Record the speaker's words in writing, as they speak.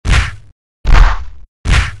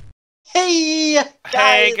Hey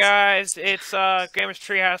Hey guys! guys, it's Gamers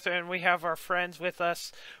Treehouse, and we have our friends with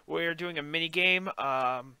us. We're doing a mini game.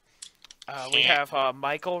 We have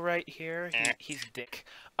Michael right here. He's a dick.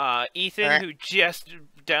 Ethan, who just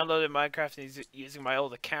downloaded Minecraft and he's using my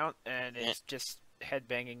old account and is just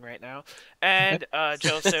headbanging right now. And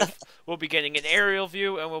Joseph will be getting an aerial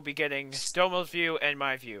view, and we'll be getting Domo's view and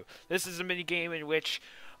my view. This is a mini game in which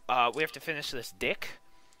we have to finish this dick.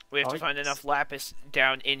 We have to find enough lapis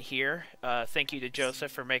down in here. Thank you to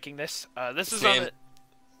Joseph for making this. This is on the...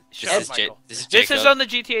 Shut up, Michael. This is on the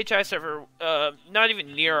GTHI server, not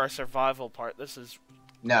even near our survival part. This is...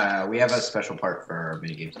 No, we have a special part for our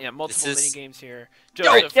minigames. Yeah, multiple minigames here.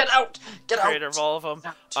 Joseph, get out! Get out! Creator of all of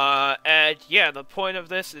them. And yeah, the point of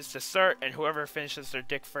this is to start, and whoever finishes their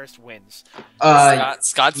dick first wins.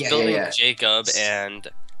 Scott's building Jacob, and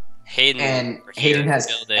Hayden. And Hayden has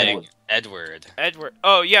building Edward.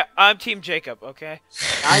 Oh yeah, I'm Team Jacob. Okay.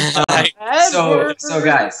 So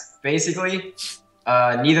guys, basically,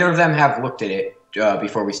 neither of them have looked at it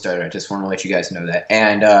before we started. I just want to let you guys know that.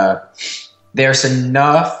 And there's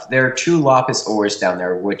enough. There are 2 lapis ores down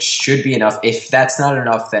there, which should be enough. If that's not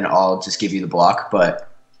enough, then I'll just give you the block.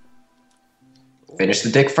 But finish the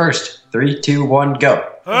dick first. 3, 2, 1,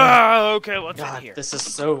 go. Okay, what's in here? This is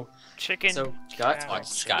so chicken.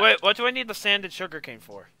 Scott. Wait, what do I need the sanded sugarcane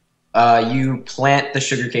for? You plant the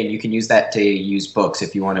sugarcane. You can use that to use books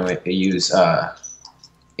if you want to use.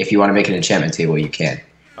 If you want to make an enchantment table, you can.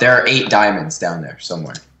 There are 8 diamonds down there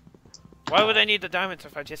somewhere. Why would I need the diamonds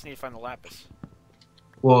if I just need to find the lapis?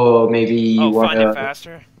 Well, maybe you want to find it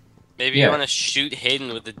faster. Maybe you want to shoot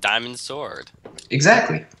Hayden with the diamond sword.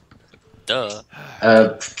 Exactly. Duh.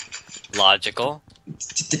 Logical.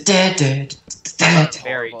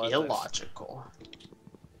 Very illogical.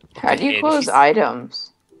 How do you close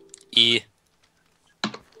items? E.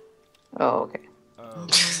 Oh, okay.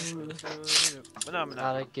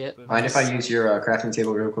 Mind if I use your crafting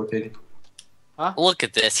table real quick, Hayden? Huh? Look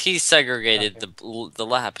at this. He segregated the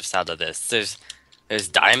lapis out of this. There's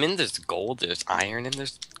diamond, there's gold, there's iron, and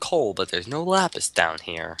there's coal, but there's no lapis down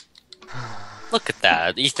here. Look at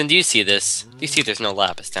that. Ethan, do you see this? Do you see there's no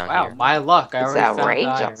lapis down here? Wow, my luck. I already found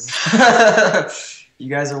iron. You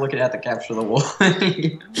guys are looking at the capture the wall.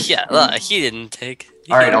 Yeah, look, he didn't take...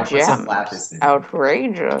 Alright, I'll put some lapis in.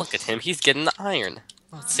 Outrageous. Look at him. He's getting the iron.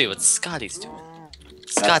 Let's see what Scotty's doing.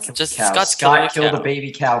 Scott killed a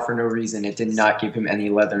baby cow for no reason. It did not give him any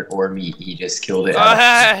leather or meat. He just killed it.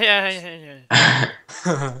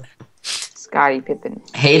 Scotty Pippen.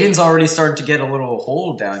 Hayden's already starting to get a little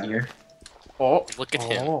hole down here. Oh, look at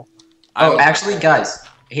him. Oh, actually, guys,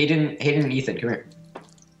 Hayden and Ethan, come here.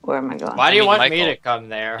 Where am I going? Why do you want me to come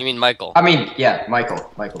there? You mean Michael? I mean, yeah,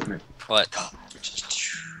 Michael. Michael, come here. What?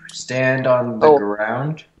 Stand on the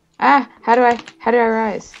ground. Ah, how do I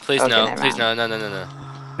rise? Please no, please no. No,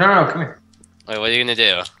 come here. Wait, what are you gonna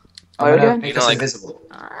do? What are we doing? Make us invisible.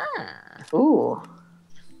 Ooh.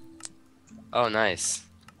 Oh, nice.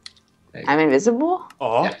 I'm invisible?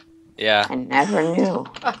 Oh. Yeah. I never knew.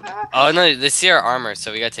 Oh no, they see our armor,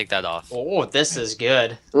 so we gotta take that off. Oh, this is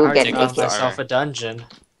good. Ooh, I get found myself a dungeon.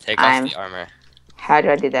 Take off the armor. How do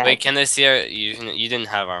I do that? Wait, can they see our... You didn't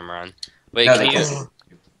have armor on. Wait, no, can you...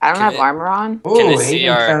 I don't have armor on. Ooh, can they see Hayden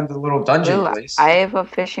our... found the little dungeon place. I have a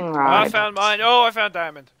fishing rod. I found mine. Oh, I found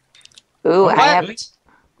diamond. Ooh, I have...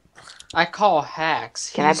 I call hacks.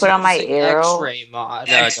 Can I put on my arrow? X-ray mod.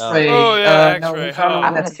 X-ray. Oh yeah, X-ray.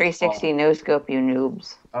 I'm gonna 360 no scope you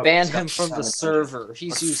noobs. Ban him from the server.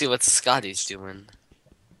 Let's see what Scotty's doing.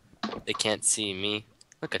 They can't see me.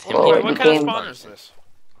 Look at him. Whoa, Wait, what kind of spawner is this?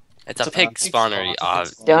 It's a pig spawner.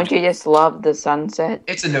 Don't you just love the sunset?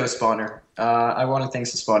 It's a no spawner. I wanted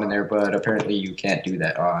things to spawn in there, but apparently you can't do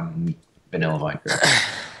that on vanilla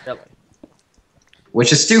Minecraft. Really?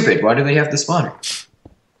 Which is stupid. Why do they have the spawner?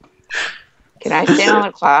 Can I stand on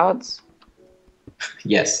the clouds?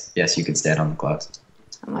 Yes, you can stand on the clouds.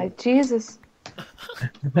 I'm like, Jesus.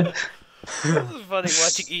 This is funny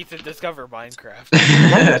watching Ethan discover Minecraft.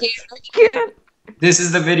 This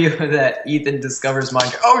is the video that Ethan discovers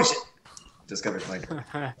Minecraft. Oh shit! Discovers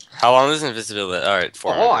Minecraft. How long is invisibility? Alright,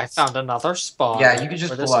 4 minutes. Oh, I found another spawn. Yeah, you can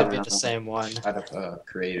just or this pull out could be the same one. Out of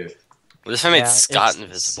creative. What if I made Scott it's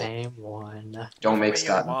invisible? The same one. Don't make Your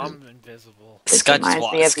Scott mom's invisible. Scott,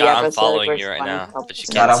 I'm following you right now, but you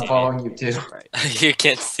Scott, can't I'm following you too. You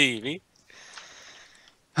can't see me.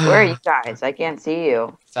 Where are you guys? I can't see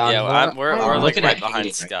you. Yeah, we're looking right at behind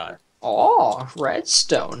Hayden. Scott. Oh,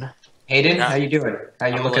 redstone. Hayden, how you doing? How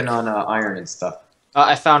you looking on iron and stuff?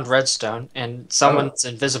 I found redstone, and someone's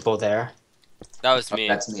invisible there. That was me.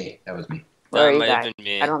 That's me. That was me. Where are That you might have guys? been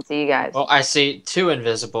me. I don't see you guys. Well, I see two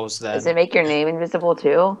invisibles then. Does it make your name invisible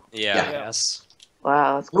too? Yeah. Yes.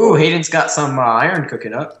 Wow, that's cool. Ooh, Hayden's got some iron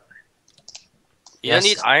cooking up. You don't Yes.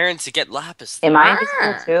 need iron to get lapis. Am though. I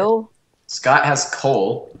invisible too? Scott has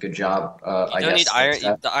coal. Good job. You I don't guess. need iron.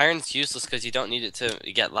 Scott. The iron's useless because you don't need it to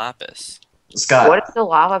get lapis. Scott, What is the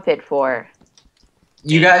lava pit for?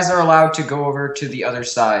 you guys are allowed to go over to the other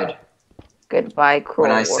side Goodbye, cruel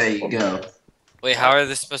when I say world. go. Wait, how are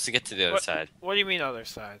they supposed to get to the other side? What do you mean other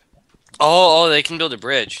side? Oh, they can build a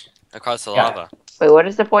bridge across the Yeah. lava. Wait, what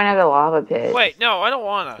is the point of the lava pit? Wait, no, I don't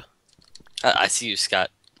wanna. I see you, Scott.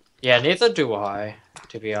 Yeah, neither do I,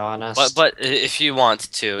 to be honest. But if you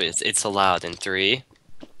want to, it's allowed in 3,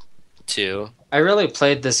 2. I really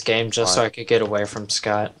played this game just so I could get away from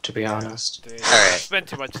Scott, to be honest. Dude, Alright. spend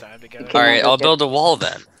too much time together. Okay. Alright, I'll build a wall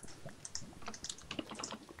then.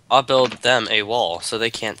 I'll build them a wall so they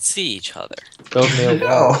can't see each other. Build me a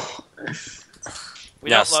wall. No. We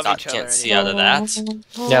now don't love Scott each other can't see anymore. out of that.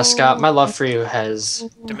 Yeah, Scott, my love for you has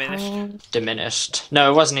Diminished. diminished.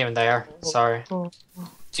 No, it wasn't even there. Sorry.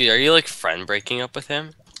 Dude, are you like friend breaking up with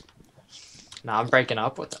him? No, I'm breaking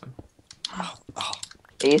up with him. Oh.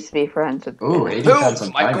 They used to be friends with Ooh, Hayden found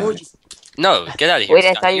some diamonds. No, get out of here. Wait,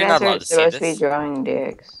 I Scott. thought you You're guys not allowed were to see supposed to be this. drawing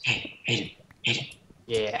dicks. Hey, Hayden,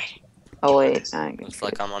 Yeah. Oh wait, I Looks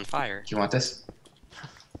like I'm on fire. do you want this?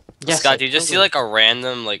 Yes, Scott, I do you just see totally- like a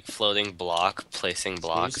random like floating block placing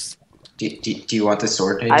blocks? Do you want this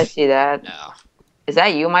sword, Hayden? I see that. No. Is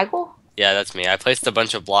that you, Michael? Yeah, that's me. I placed a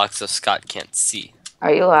bunch of blocks so Scott can't see.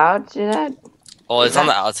 Are you allowed to do that? Well, Is it's on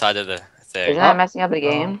that- the outside of the thing. Isn't that messing up the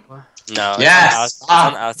game? Oh, No, it's, Yes! on the it's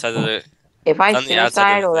on the outside of the. If I It's on the outside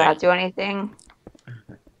suicide, of the will thing. that do anything?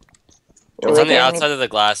 Will It's they on the get any- outside of the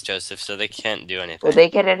glass, Joseph, so they can't do anything. Will they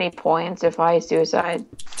get any points if I suicide?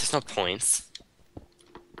 There's no points.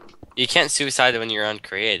 You can't suicide when you're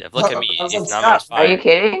uncreative. Look at me, I was Ethan, on I'm on Scott. Are you fire.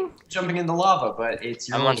 kidding? Jumping in the lava, but it's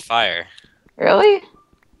your I'm on fire. Really?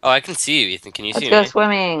 Oh, I can see you, Ethan. Can you Let's see go me?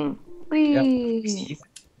 swimming. Whee!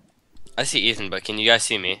 I see Ethan, but can you guys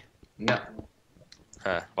see me? No.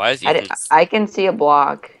 Huh? Why is I, Ethan? I can see a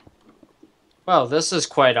block. Well, this is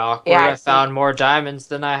quite awkward. Yeah, I I see. found more diamonds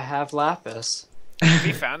than I have lapis. Have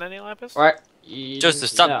you found any lapis? Right? Joseph,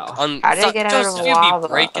 stop. No. How did Stop. I get out Joseph, of you lava?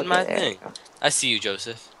 be breaking my Okay, there thing. we go. I see you,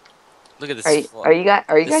 Joseph. Look at this. Are you guys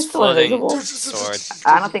this still floating invisible? sword.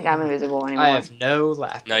 I don't think I'm invisible anymore. I have no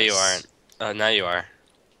lapis. No, you aren't. Now you are.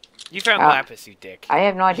 You found Ah. lapis, you dick. I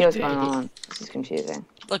have no idea what's You going did. on. This is confusing.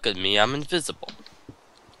 Look at me. I'm invisible.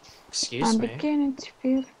 Excuse I'm me. beginning to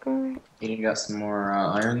feel good. You got some more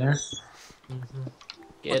iron there? Mhm. Look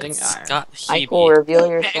Getting at iron. Scott Michael, Hebe. reveal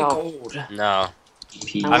And yourself. gold. No,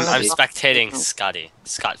 P- I I'm wanna- spectating Scotty.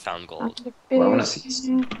 Scott found gold. Well, I wanna see this.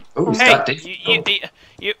 Ooh, Hey, Scott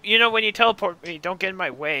did. you know when you teleport me, don't get in my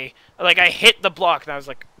way. Like I hit the block and I was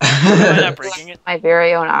like, am I not breaking it? My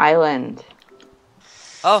very own island.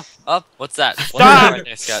 Oh, what's that? What's Stop! that right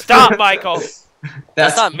there, Scott? Stop, Michael.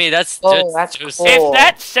 That's not me. That's Oh, that's Joseph. cool. If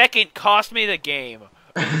that second cost me the game,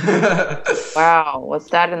 Wow, what's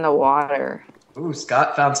that in the water? Ooh,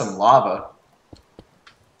 Scott found some lava.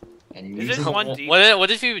 And Is used it it. one deep?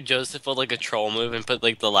 What if you Joseph pulled like a troll move and put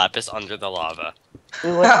like the lapis under the lava?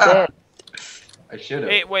 Ooh, what's this? I should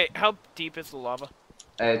have. Hey, wait, how deep is the lava?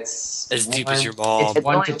 It's As deep as your one- ball. It's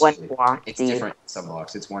one only to one two. block It's deep. different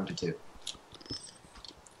sub-blocks. It's 1 to 2.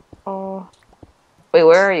 Oh. Wait,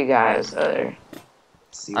 where are you guys?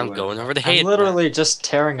 See I'm what- going over to I'm Hayden. literally just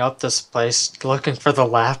tearing up this place looking for the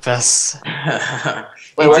lapis. Wait,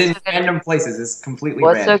 it's what's in the- random places. It's completely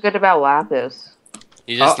What's so random. good about Lapis?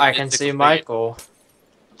 You Oh, just I needed can to see complete- Michael.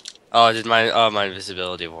 Oh, did my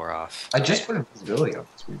invisibility wore off? I just put invisibility on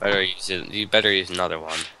this. You better use another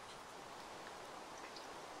one.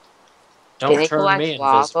 Don't Can you turn collect me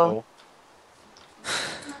lava? invisible.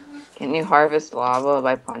 Can you harvest lava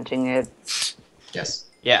by punching it? Yes.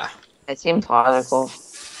 Yeah, It seems logical.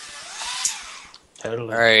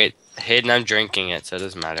 totally. All right, Hayden, I'm drinking it, so it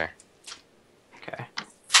doesn't matter. Okay.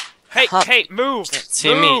 Hey, Huh. hey, move!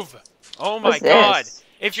 See me. Move! Oh my What's god. this?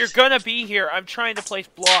 If you're gonna be here, I'm trying to place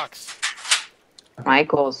blocks.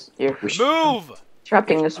 Michael's, you're We should- Move!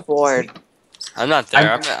 disrupting this board. I'm not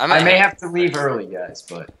there. I'm I may at- have to leave early, guys,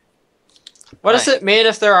 but What does it mean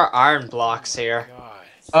if there are iron blocks here? God.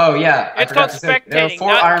 oh yeah, I It's forgot called to say, there are spectating, 4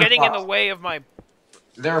 not iron getting in blocks. the way of my...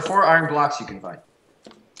 There are 4 iron blocks you can find.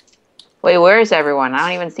 Wait, where is everyone? I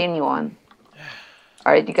don't even see anyone.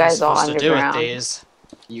 Alright, you guys all What's supposed to do with underground. these?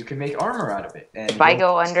 You can make armor out of it. And If I you'll-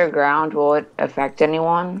 go underground, will it affect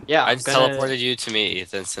anyone? Yeah, I I'm just gonna... teleported you to me,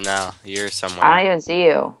 Ethan. So now you're somewhere. I don't even see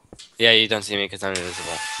you. Yeah, you don't see me because I'm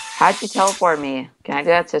invisible. How'd you teleport me? Can I do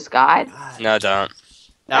that to Scott? God. No, don't.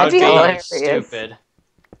 That would That'd be be hilarious. stupid.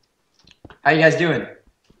 How you guys doing?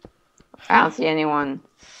 I don't see anyone.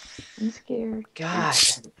 I'm scared. God.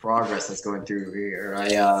 The progress that's going through here.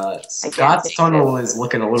 can't Scott's take tunnel is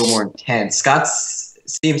looking a little more intense. Scott's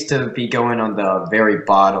seems to be going on the very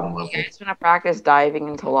bottom You level. guys want to practice diving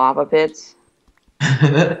into lava pits?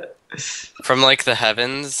 From like the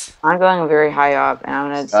heavens. I'm going very high up, and I'm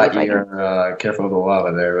gonna see if Scott, I can. you're careful of the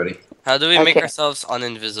lava there, buddy. How do we make Okay. ourselves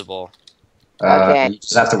uninvisible? Okay. You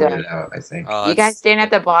just have to wait So- it out, I think. Oh, You that's- guys stand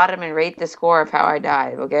at the bottom and rate the score of how I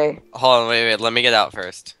dive, okay? Hold on, wait. Let me get out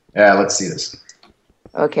first. Yeah, let's see this.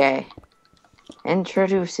 Okay.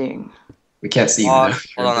 Introducing. We can't see you. Oh, though.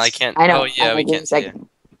 hold on, I can't. I know. Oh yeah, I'm we gonna can't see it. second.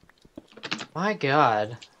 My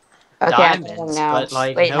God. Okay, I'm Diamonds, going now. but,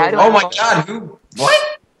 like, Wait, no how do lava. I Oh my go? god, who?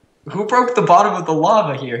 What? Who broke the bottom of the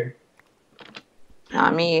lava here?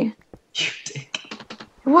 Not me. You dick.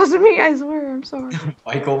 It wasn't me, I swear. I'm sorry.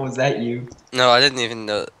 Michael, was that you? No, I didn't even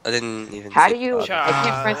know. I didn't even. How see do you? the I bottom.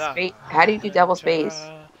 can't press space. How do you do double space?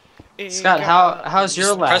 Scott, how's your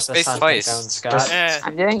Just press lapis space hunting twice. going, Scott?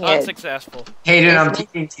 I'm doing it. Unsuccessful. Hayden, I'm This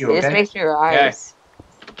makes- teaching to you, It just okay? makes me rise.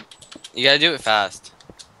 You gotta do it fast.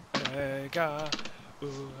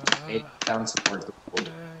 It sounds more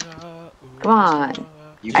Come on.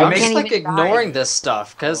 You I can I'm make just can't like even ignoring this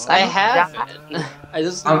stuff because I have it. I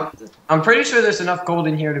just. I'm pretty sure there's enough gold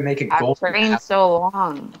in here to make a I've gold. trained so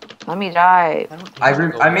long. Let me dive.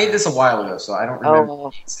 I made this a while ago, so I don't remember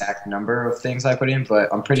Oh, the exact number of things I put in, but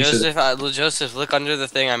I'm pretty sure. Joseph, look under the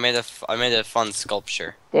thing. I made a fun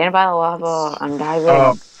sculpture. stand by the lava. I'm diving.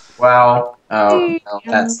 Oh, wow. Oh, well,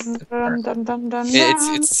 that's the part.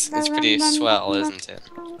 It's pretty swell, isn't it?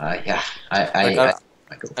 Yeah.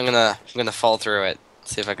 I'm gonna fall through it.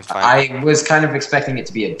 See if I can find it. I was kind of expecting it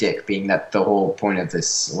to be a dick, being that the whole point of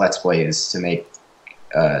this Let's Play is to make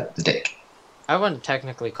the dick. I wouldn't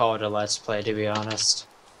technically call it a let's play, to be honest.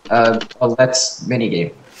 A Let's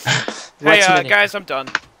minigame. Hey, Let's guys, I'm done.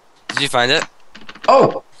 Did you find it?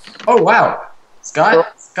 Oh! Oh, wow.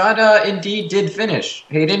 Scott indeed did finish.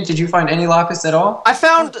 Hayden, did you find any lapis at all? I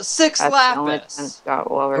found 6 That's the only time lapis. Scott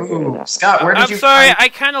will ever hear Ooh, that. Scott, where did I'm you sorry, find... I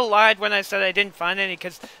kind of lied when I said I didn't find any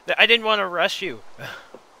because I didn't want to rush you.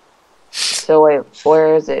 So wait,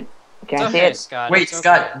 where is it? Can It's I see okay, it? Scott. Wait, it's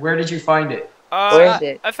Scott, okay. where did you find it? Where is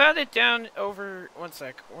it? I found it down over. One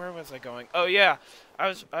sec. Where was I going? Oh yeah, I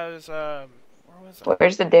was. Where was I?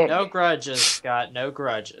 Where's the dick? No grudges, Scott. No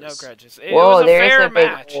grudges. No grudges. It Whoa, was a there's fair a big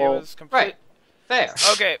match. It hole. was complete. Right. Fair.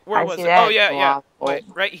 Okay, where I was see it? that. Oh yeah, yeah. Lava. Wait,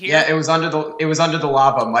 right here. Yeah, it was under the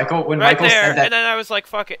lava. Michael, when right Michael there. said that, And then I was like,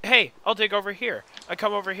 "Fuck it. Hey, I'll dig over here." I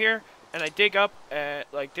come over here and I dig up,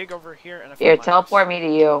 dig over here, and I found Here, lapis. teleport me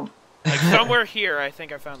to you. Like somewhere here, I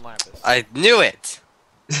think I found lapis. I knew it.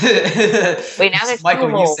 Wait, now there's Michael,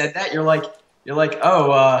 two you holes. said that you're like,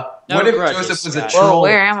 oh, No what if grudges, Joseph was a Scott. Whoa, troll?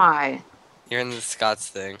 where am I? You're in the Scott's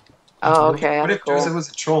thing. Oh, okay, What that's if cool. Joseph was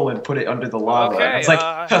a troll and put it under the lava? Okay. It's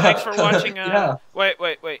like, Thanks for watching. yeah.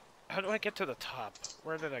 Wait. How do I get to the top?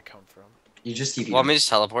 Where did I come from? You just keep. Want me to just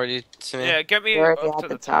teleport you to me? Yeah, get me You're up already to at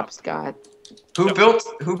the the top, Scott. Who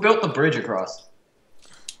built the bridge across?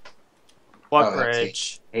 What Oh, that's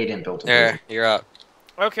bridge? Hayden built a There, bridge. you're up.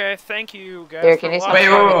 Okay, thank you guys Here, for can you watching. Wait,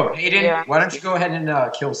 whoa, Hayden, Yeah. why don't you go ahead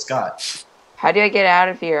and kill Scott? How do I get out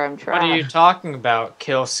of here? I'm What trapped. are you talking about,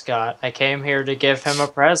 Kill Scott? I came here to give him a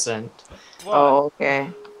present. What? Oh, okay.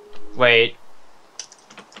 Wait.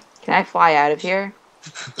 Can I fly out of here?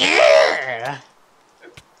 Yeah.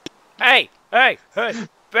 Hey, back.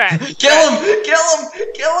 Kill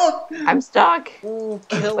him! I'm stuck. Ooh,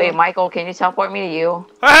 kill Wait, him. Michael, can you teleport me to you?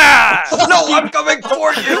 Ah! No, I'm coming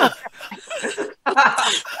for you.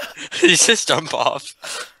 You just jump off.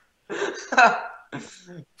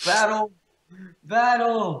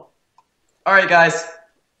 Battle! Alright, guys.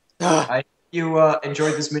 I hope you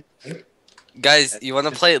enjoyed this video. Guys, you want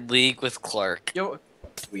to play League with Clark? You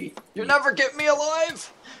Sweet. never get me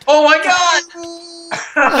alive. Oh my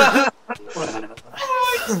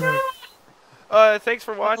god! Thanks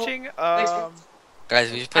for watching. Thanks for-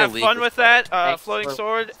 Guys, we should play Have League fun with that. Thanks Floating for-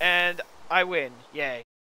 sword, and I win. Yay.